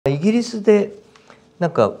イギリスでな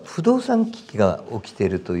んか不動産危機が起きてい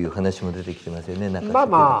るという話も出てきてますよね。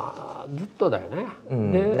まあずっとだよね。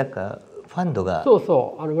でなんかファンドがブ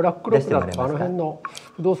ラックロックだとかあの辺の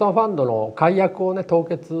不動産ファンドの解約をね凍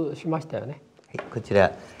結しましたよね。はい、こち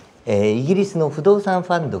ら、イギリスの不動産フ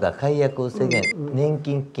ァンドが解約を制限、年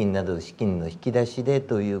金基金など資金の引き出しで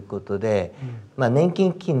ということで、年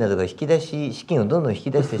金基金などが引き出し資金をどんどん引き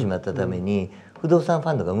出してしまったために不動産フ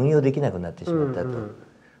ァンドが運用できなくなってしまったと。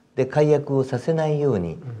で解約をさせないよう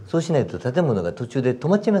に、そうしないと建物が途中で止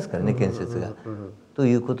まっちゃいますからね、建設が。と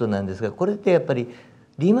いうことなんですが、これってやっぱり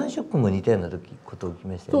リーマンショックも似たようなこと起き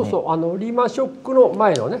ましたよね。リーマンショックの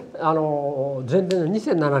前のね、前年の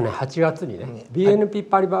2007年8月にね、BNP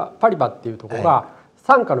パリバっていうところが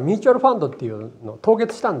傘下のミューチュアルファンドっていうのを凍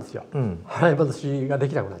結したんですよ。払い戻しがで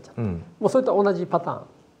きなくなっちゃった。もうそれと同じパターン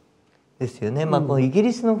ですよね。このイギ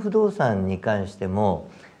リスの不動産に関しても、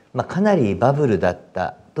かなりバブルだっ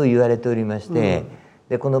たと言われておりまして、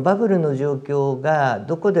でこのバブルの状況が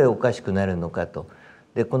どこでおかしくなるのかと。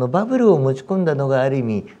でこのバブルを持ち込んだのがある意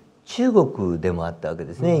味中国でもあったわけ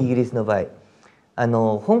ですね、イギリスの場合。香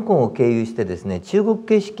港を経由してですね、中国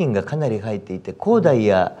系資金がかなり入っていて、恒大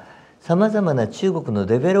やさまざまな中国の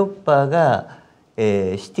デベロッパーが、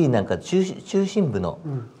シティなんか中心部の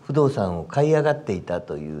不動産を買い上がっていた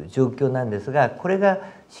という状況なんですが、これが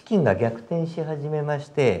資金が逆転し始めまし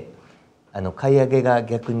て、買い上げが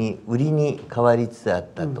逆に売りに変わりつつあっ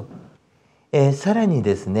たと。さらに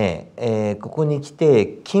ですね、ここに来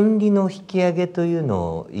て金利の引き上げというの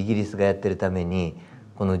をイギリスがやってるために、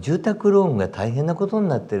この住宅ローンが大変なことに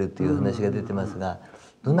なってるという話が出てますが、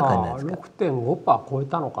どんな感じなんですか。6.5% 超え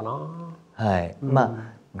たのかな。はい、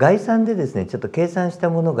概算でですねちょっと計算した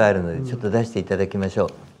ものがあるのでちょっと出していただきましょ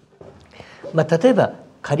う。例えば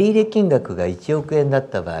借入金額が1億円だっ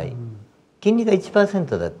た場合、金利が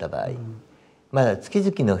 1% だった場合、月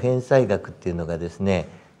々の返済額っていうのがですね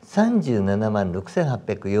37万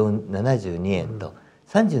6872円と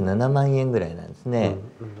37万円ぐらいなんですね。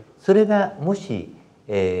それがもし、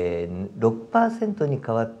6% に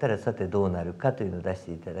変わったらさてどうなるかというのを出し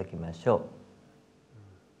ていただきましょ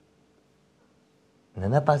う。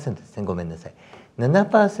7% ですね、ごめんなさい。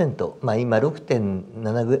7%、今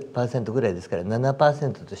 6.7% ぐらいですから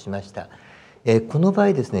 7% としました。この場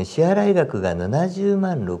合ですね、支払い額が70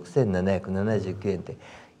万6779円って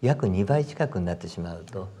約2倍近くになってしまう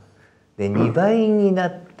と。で2倍にな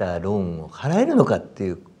ったローンを払えるのかって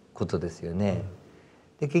いうことですよね。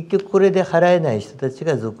で結局これで払えない人たち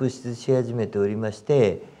が続出し始めておりまし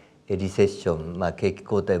て、リセッション、景気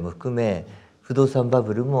後退も含め不動産バ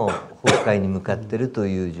ブルも崩壊に向かっていると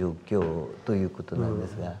いう状況ということなんで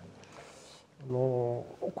すが、こ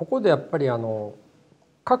こでやっぱり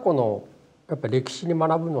過去のやっぱり歴史に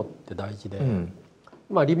学ぶのって大事で、リ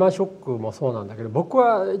ーマンショックもそうなんだけど、僕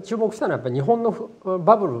は注目したのはやっぱり日本の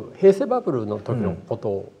バブル、平成バブルの時のこと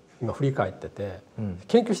を今振り返ってて、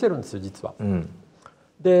研究してるんですよ実は。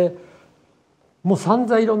でもう散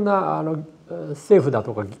々いろんな政府だ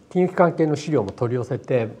とか金融機関系の資料も取り寄せ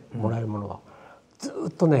てもらえるものは、ず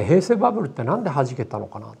っとね平成バブルってなんで弾けたの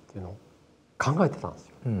かなっていうのを考えてたんです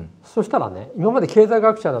よ。そしたらね、今まで経済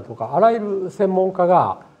学者だとかあらゆる専門家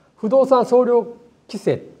が不動産総量規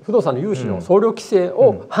制、不動産の融資の総量規制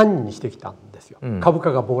を犯人にしてきたんですよ。株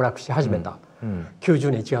価が暴落し始めた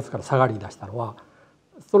90年1月から下がり出したのは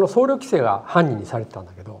その総量規制が犯人にされてたん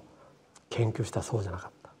だけど、研究したらそうじゃなか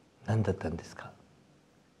った。何だったんですか。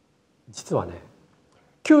実はね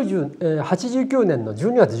89年の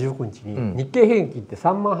12月19日に日経平均って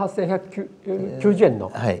38,190円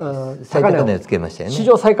の高値をつけましたよね。史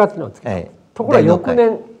上最高値をつけた。ところが翌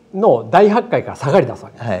年の大発会から下がり出す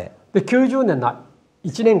わけです。で90年の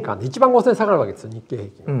1年間で1万5,000円下がるわけですよ日経平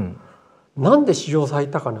均。なんで史上最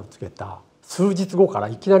高値をつけた数日後から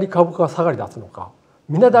いきなり株価が下がり出すのか、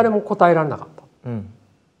みんな誰も答えられなかった。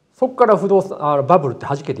そこから不動産バブルって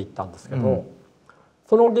弾けていったんですけど、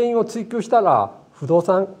その原因を追求したら不動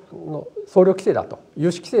産の総量規制だと、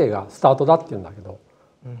融資規制がスタートだっていうんだけど、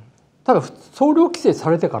ただ総量規制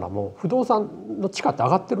されてからも不動産の地価って上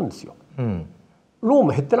がってるんですよ。ローン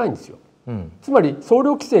も減ってないんですよ。つまり総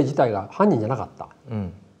量規制自体が犯人じゃなかった。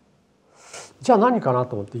じゃあ何かな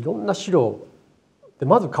と思っていろんな資料で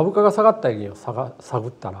まず株価が下がった原因を探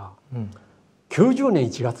ったら、90年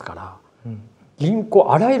1月から銀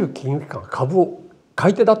行あらゆる金融機関が株を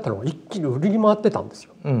買い手だったのが一気に売りに回ってたんです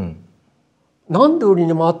よ。なんで売り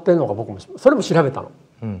に回ってるのか僕もそれも調べたの。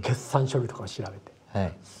決算書類とか調べ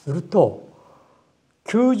て、すると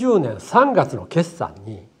90年3月の決算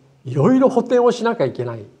にいろいろ補填をしなきゃいけ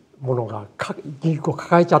ないものが銀行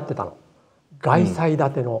抱えちゃってたの。外債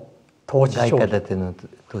建ての投資商品、外貨建ての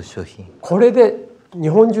投資商品、これで日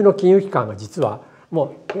本中の金融機関が実はも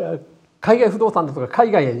う海外不動産だとか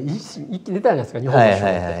海外へ一気に出たじゃないですか、日本の市場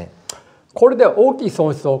って。これで大きい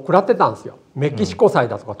損失を食らってたんですよ。メキシコ債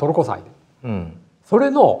だとかトルコ債で。それ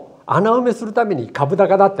の穴埋めするために株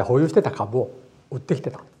高だって保有してた株を売ってきて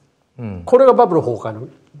たんです。これがバブル崩壊の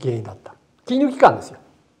原因だった。金融機関ですよ。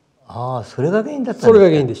ああ、それが原因だったんですか。それが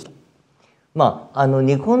原因でした。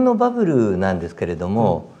日本のバブルなんですけれど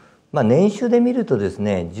も、年収で見るとです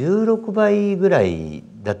ね、16倍ぐらい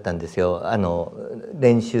だったんですよ。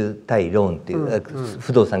年収対ローンっていう、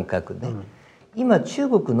不動産価格ね。今中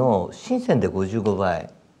国の深センで55倍、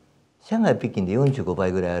上海北京で45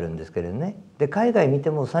倍ぐらいあるんですけれどね。で海外見て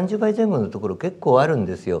も30倍前後のところ結構あるん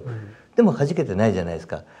ですよ。でも弾けてないじゃないです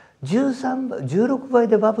か。16倍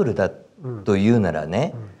でバブルだというなら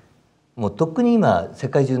ね、もうとっくに今世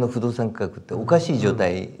界中の不動産価格っておかしい状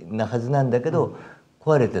態なはずなんだけど、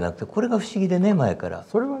壊れてなくて、これが不思議でね、前から。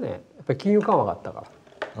それはね、やっぱり金融緩和があったか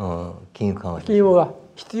ら。金融緩和。金融が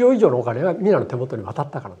必要以上のお金がみんなの手元に渡っ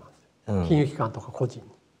たからなんですよ。金融機関とか個人に。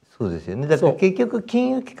そうですよね。だから結局金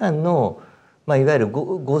融機関のいわゆる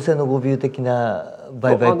合成の誤謬的な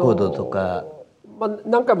売買行動とか。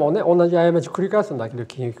何回もね同じ過ち繰り返すんだけど、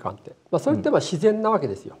金融機関って、それって自然なわけ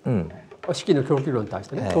ですよ。資金の供給量に対し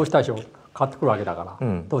てね、投資対象が変わってくるわけだか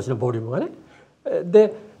ら、投資のボリュームがね。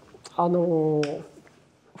で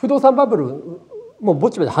不動産バブルもうぼ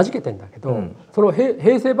ちぼち弾けてんだけど、その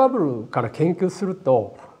平成バブルから研究する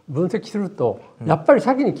と分析すると、やっぱり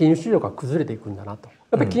先に金融市場が崩れていくんだなと。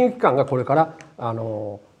やっぱり金融機関がこれから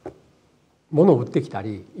物を売ってきた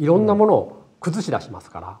り、いろんなものを崩し出しま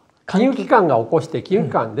すから、金融機関が起こして金融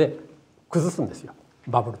機関で崩すんですよ、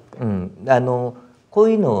バブルって。こう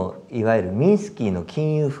いうのをいわゆるミンスキーの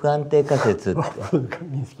金融不安定仮説って。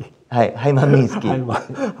はい、ハイマン・ミンスキー。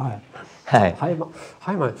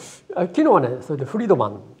昨日はね、それでフリードマ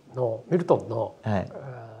ンのミルトンの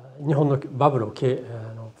日本のバブルを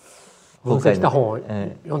分析した本を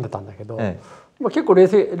読んでたんだけど、結構冷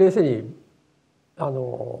静に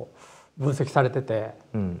分析されてて、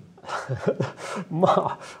ミン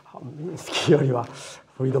スキーよりは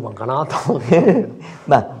フリードマンかなと思って。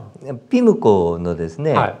ピムコのです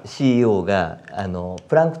ね、CEO が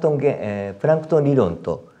プランクトン理論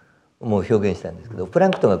ともう表現したんですけど、プラ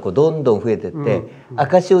ンクトンがどんどん増えていって、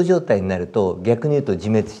赤潮状態になると逆に言うと自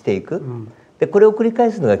滅していく。でこれを繰り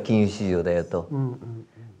返すのが金融市場だよと。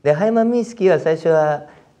でハイマン・ミンスキーは最初は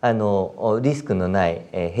リスクのない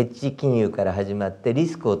ヘッジ金融から始まって、リ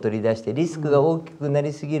スクを取り出して、リスクが大きくな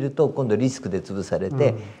りすぎると今度リスクで潰され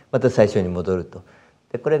てまた最初に戻ると。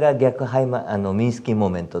でこれが逆ミンスキーモー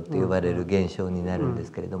メントって呼ばれる現象になるんで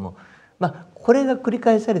すけれども、これが繰り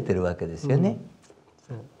返されてるわけですよね。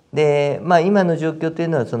で今の状況という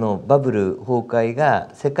のは、そのバブル崩壊が、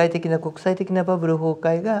世界的な国際的なバブル崩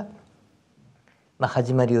壊が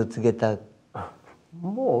始まりを告げた。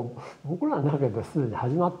もう僕らの中ですでに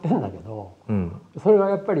始まってんだけど、それが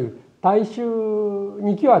やっぱり大衆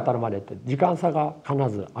2期当たるまでって時間差が必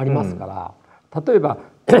ずありますから、例えば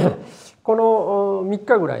この3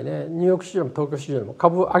日ぐらいね、ニューヨーク市場も東京市場も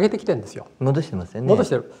株上げてきてるんですよ。戻してますよね。戻し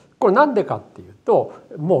てる。これなんでかっていうと、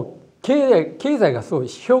もう経済がすごい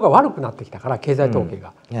指標が悪くなってきたから、経済統計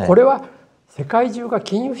が、これは世界中が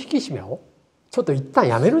金融引き締めをちょっと一旦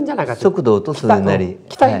やめるんじゃないかと、速度を落とすなり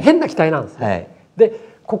変な期待なんですね。で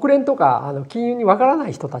国連とか金融にわからな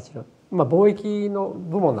い人たちの、貿易の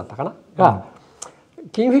部門だったかなが、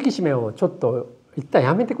金融引き締めをちょっと一旦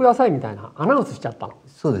やめてくださいみたいなアナウンスしちゃったの。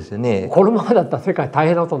そうですよね。このままだったら世界大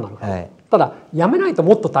変なことになるから、ただやめないと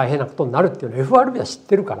もっと大変なことになるっていうのを FRB は知っ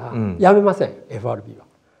てるから、やめません FRB は。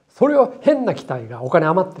それを変な期待が、お金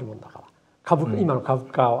余ってるもんだから今の株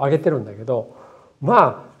価を上げてるんだけど、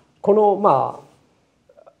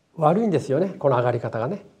悪いんですよね、この上がり方が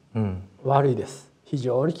ね。悪いです。非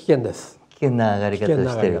常に危険です。危険な上がり方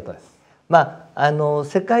してる。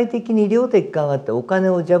世界的に量的緩和ってお金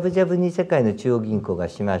をジャブジャブに世界の中央銀行が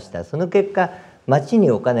しました。その結果街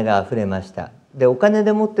にお金があふれました。でお金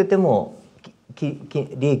で持ってても利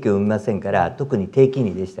益を生みませんから、特に低金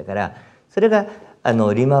利でしたから、それが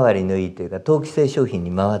利回りのいいというか投機性商品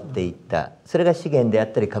に回っていった。それが資源であ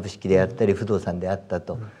ったり株式であったり不動産であった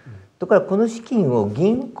と。ところがこの資金を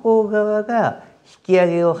銀行側が引き上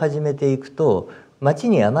げを始めていくと、街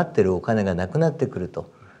に余ってるお金がなくなってくると。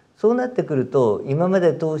そうなってくると、今ま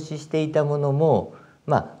で投資していたものも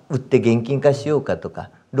売って現金化しようかと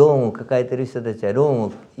か、ローンを抱えてる人たちはローン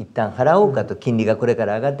を一旦払おうかと、金利がこれか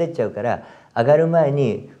ら上がっていっちゃうから、上がる前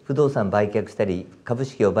に不動産売却したり株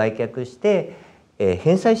式を売却して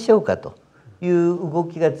返済しちゃおうかという動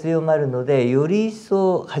きが強まるので、より一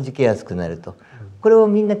層弾けやすくなると。これを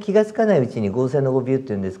みんな気が付かないうちに合成の誤謬っ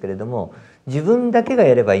ていうんですけれども、自分だけが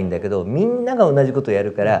やればいいんだけどみんなが同じことをや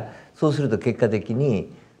るから、そうすると結果的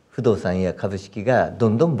に不動産や株式がど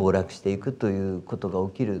んどん暴落していくということが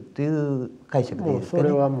起きるという解釈でいいですかね。そ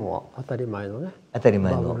れはもう当たり前のね、当たり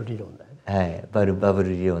前のバブル理論だよね。はい、バブ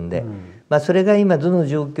ル理論で、それが今どの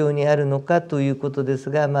状況にあるのかということです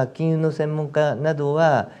が、金融の専門家など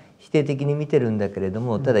は否定的に見てるんだけれど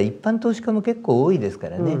も、ただ一般投資家も結構多いですか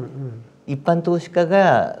らね、一般投資家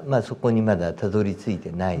がそこにまだたどり着い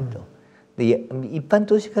てないと。で一般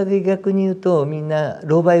投資家が逆に言うとみんな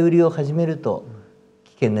狼狽売りを始めると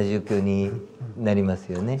危険な状況になりま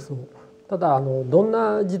すよね。そうただどん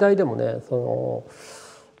な時代でもね、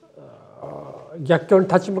逆境に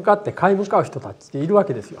立ち向かって買い向かう人たちっているわ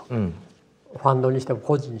けですよ、ファンドにしても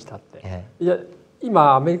個人にしたって、いや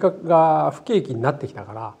今アメリカが不景気になってきた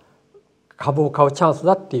から株を買うチャンス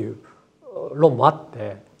だっていう論もあっ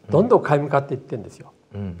てどんどん買い向かっていってるんですよ、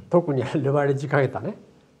特にレバレッジかけたね、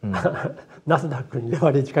ナスダックにレ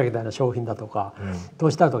バレッジかけたような商品だとか、投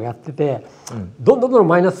資だとかやってて、どんどん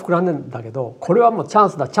マイナス膨らんでるんだけど、これはもうチャン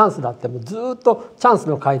スだってもうずっとチャンス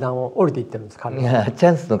の階段を降りていってるんです彼は。チ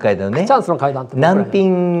ャンスの階段ね。チャンスの階段って難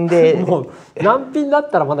品でもう難品だっ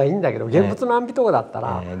たらまだいいんだけど、現物難品とかだった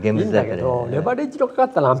らいいんだけど、レバレッジのかか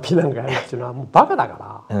った難品なんかやるっていうのはもうバカだ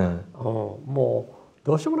から、もう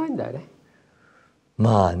どうしようもないんだよね。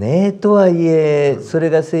とはいえそれ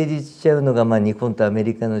が成立しちゃうのが日本とアメ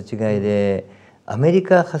リカの違いで、アメリ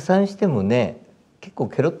カ破産してもね結構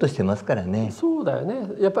ケロッとしてますからね。そうだよね。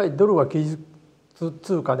やっぱりドルは基準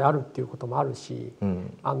通貨であるっていうこともあるし、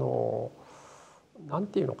なん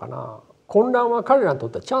ていうのかな、混乱は彼らにとっ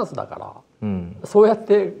てはチャンスだから、そうやっ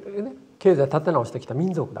て、ね、経済立て直してきた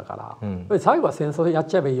民族だから、最後は戦争でやっ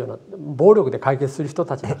ちゃえばいいような暴力で解決する人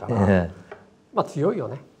たちだから。強いよ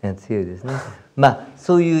ね。強いですね。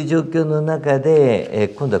そういう状況の中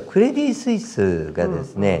で、今度はクレディ・スイスがで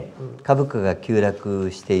すね、株価が急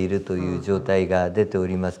落しているという状態が出てお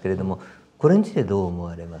りますけれども、これについてどう思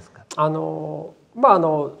われますか。ド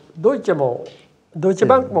イツ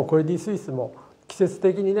バンクもクレディ・スイスも季節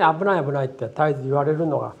的にね危ないって絶えず言われる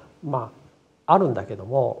のがあるんだけど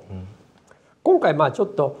も、今回ちょっ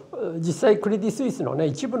と実際クレディ・スイスのね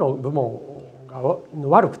一部の部門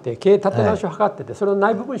悪くて経営立て直しを図ってて、それの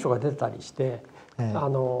内部文書が出たりして、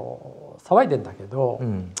騒いでんだけど、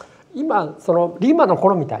今そのリーマンの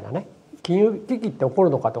頃みたいなね金融危機って起こる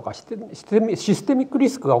のかとかシステミックリ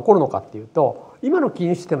スクが起こるのかっていうと、今の金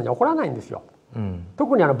融システムには起こらないんですよ。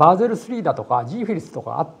特にバーゼル3だとか G フィリスと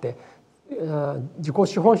かあって、自己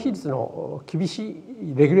資本比率の厳し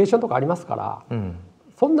いレギュレーションとかありますから、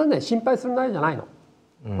そんなね心配する内容じゃないの、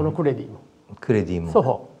このクレディも。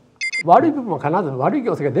そう悪い部分も必ず悪い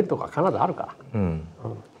業績が出るとか必ずあるか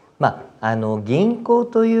ら。銀行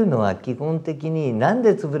というのは基本的に何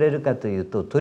で潰れるかというと